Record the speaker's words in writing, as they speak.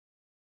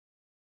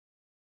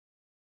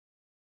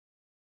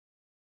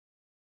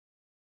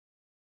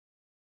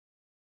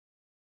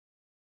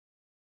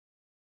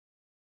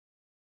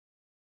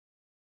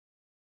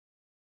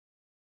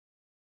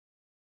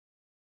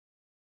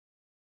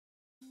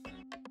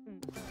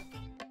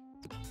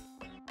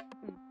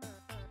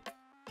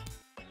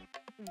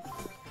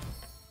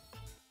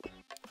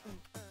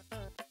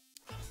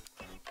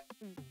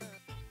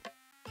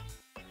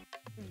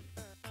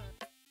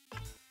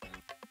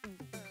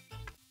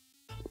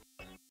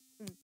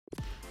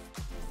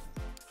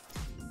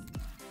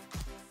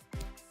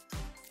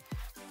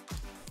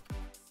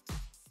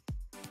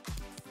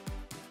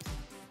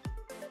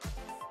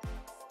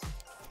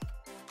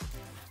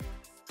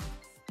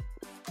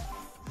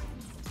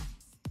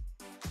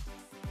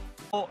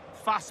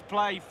Fast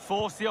play,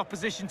 force the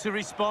opposition to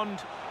respond.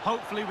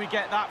 Hopefully we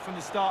get that from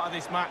the start of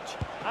this match.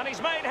 And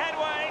he's made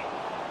headway.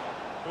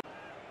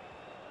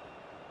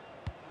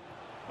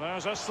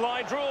 There's a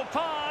slide rule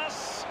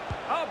pass.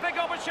 Oh, big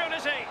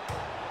opportunity.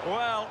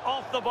 Well,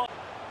 off the ball.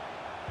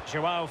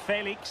 Joao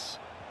Felix.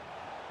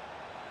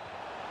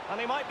 And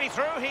he might be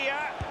through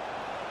here.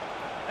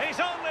 He's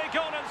only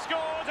gone and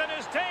scored in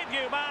his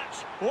debut match.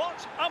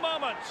 What a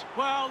moment.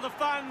 Well, the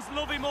fans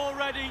love him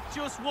already.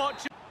 Just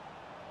watch.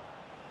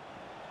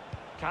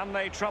 Can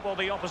they trouble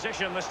the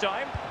opposition this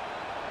time?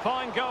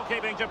 Fine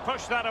goalkeeping to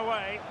push that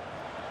away.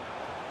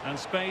 And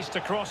space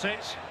to cross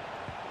it.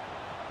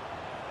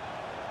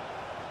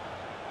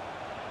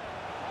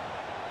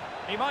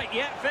 He might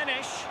yet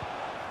finish.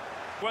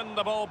 Win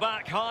the ball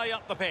back high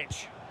up the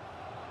pitch.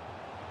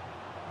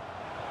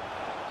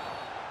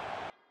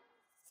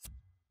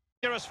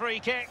 Dangerous free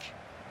kick.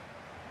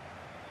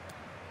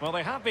 Well,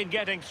 they have been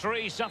getting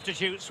 3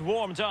 substitutes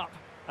warmed up.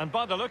 And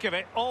by the look of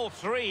it, all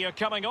 3 are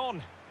coming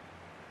on.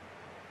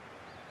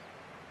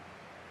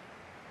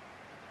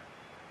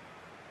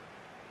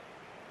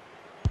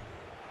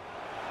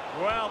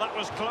 Well, that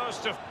was close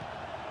to...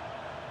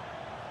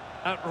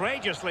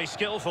 outrageously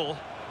skillful.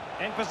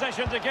 In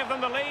position to give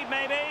them the lead,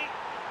 maybe.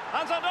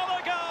 And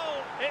another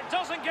goal! It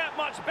doesn't get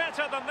much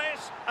better than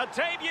this. A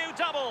debut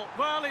double.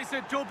 Well, it's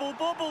a double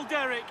bubble,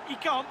 Derek. He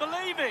can't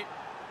believe it.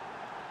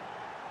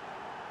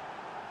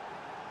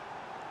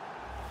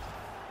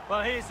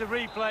 Well, here's the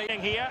replay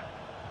here.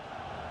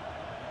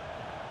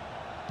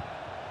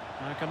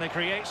 Now can they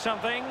create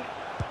something?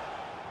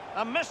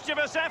 A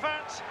mischievous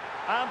effort.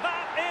 And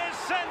that is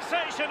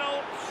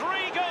sensational.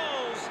 3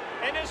 goals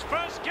in his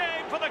first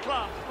game for the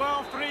club.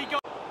 Well, 3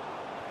 goals.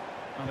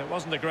 And it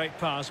wasn't a great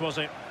pass, was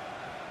it?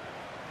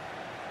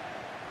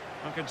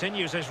 And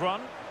continues his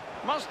run.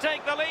 Must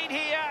take the lead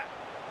here.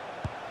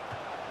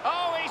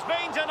 Oh, he's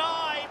been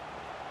denied.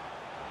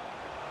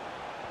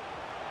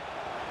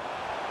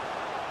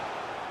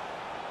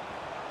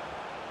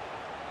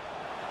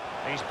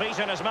 He's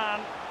beaten his man.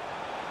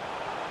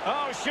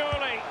 Oh,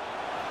 surely.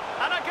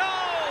 And a goal!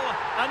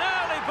 An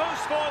early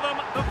boost for them.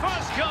 The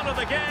first goal of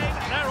the game.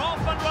 They're off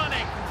and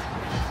running.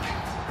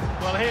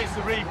 Well, here's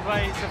the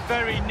replay. It's a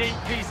very neat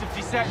piece of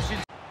deception.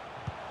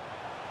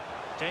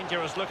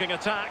 Dangerous looking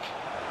attack.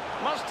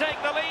 Must take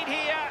the lead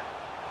here.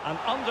 And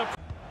under...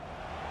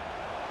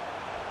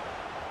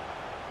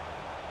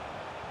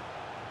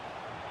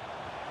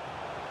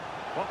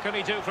 What can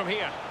he do from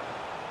here?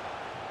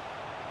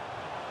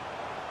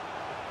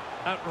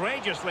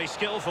 Outrageously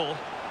skillful.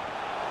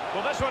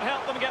 Well, this would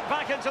help them get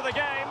back into the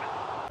game.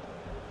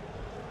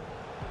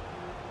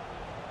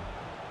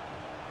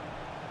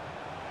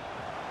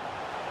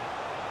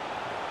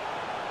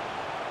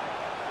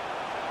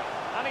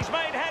 And he's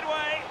made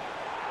headway.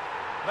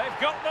 They've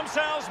got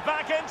themselves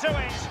back into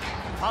it.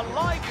 A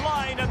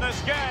lifeline in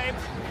this game.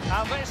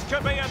 And this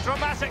could be a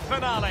dramatic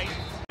finale.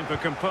 For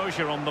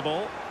composure on the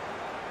ball.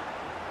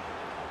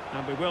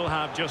 And we will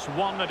have just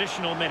 1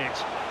 additional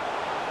minute.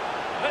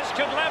 This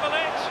could level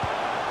it.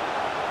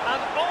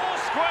 And all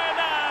square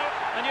now.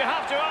 And you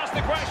have to ask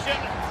the question,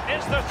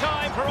 is there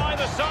time for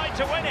either side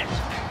to win it?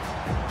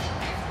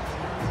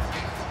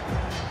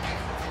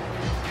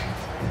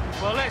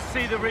 Well, let's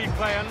see the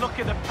replay and look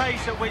at the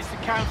pace at which the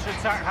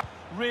counter-attack.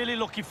 Really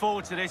looking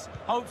forward to this.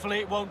 Hopefully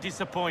it won't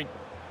disappoint.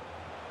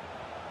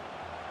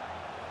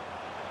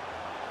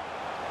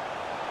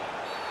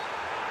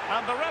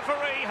 And the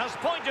referee has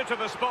pointed to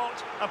the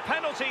spot. A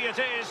penalty it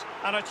is,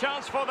 and a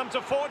chance for them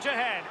to forge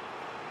ahead.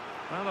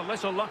 Well, a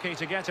little lucky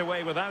to get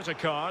away without a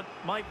card.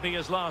 Might be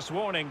his last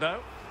warning,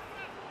 though.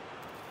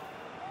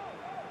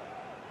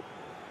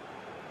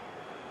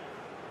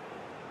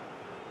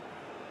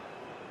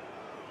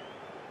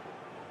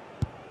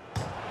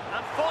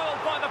 And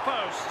foiled by the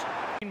post.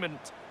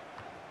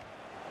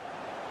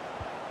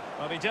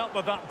 Well, he dealt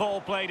with that ball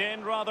played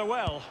in rather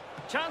well.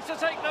 Chance to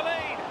take the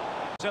lead.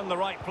 He's in the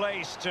right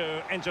place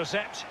to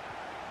intercept.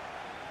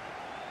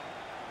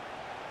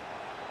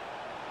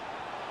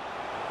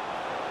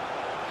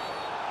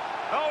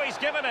 Oh, he's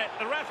given it.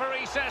 The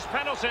referee says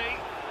penalty.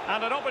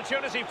 And an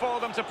opportunity for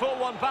them to pull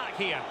one back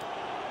here.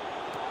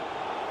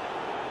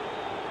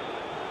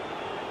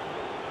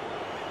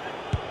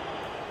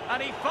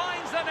 And he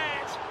finds the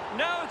net.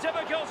 No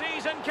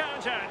difficulties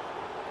encountered.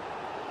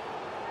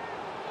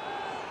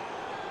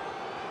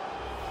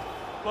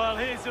 Well,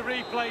 here's the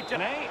replay.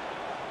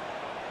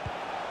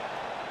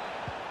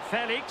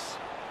 Felix.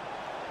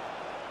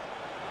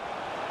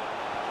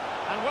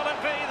 And will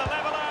it be the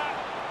leveller?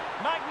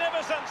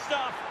 Magnificent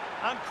stuff.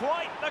 And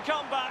quite the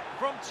comeback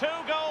from 2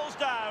 goals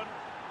down.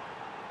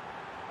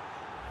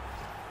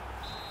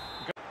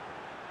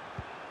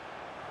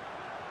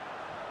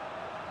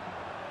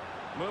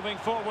 Moving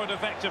forward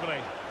effectively.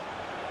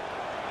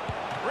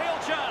 Real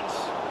chance.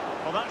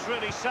 Well, that's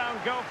really sound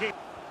goalkeeping.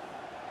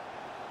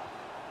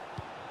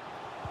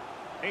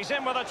 He's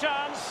in with a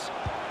chance.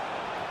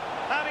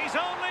 And he's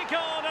only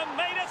gone and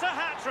made it a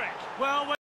hat-trick. Well...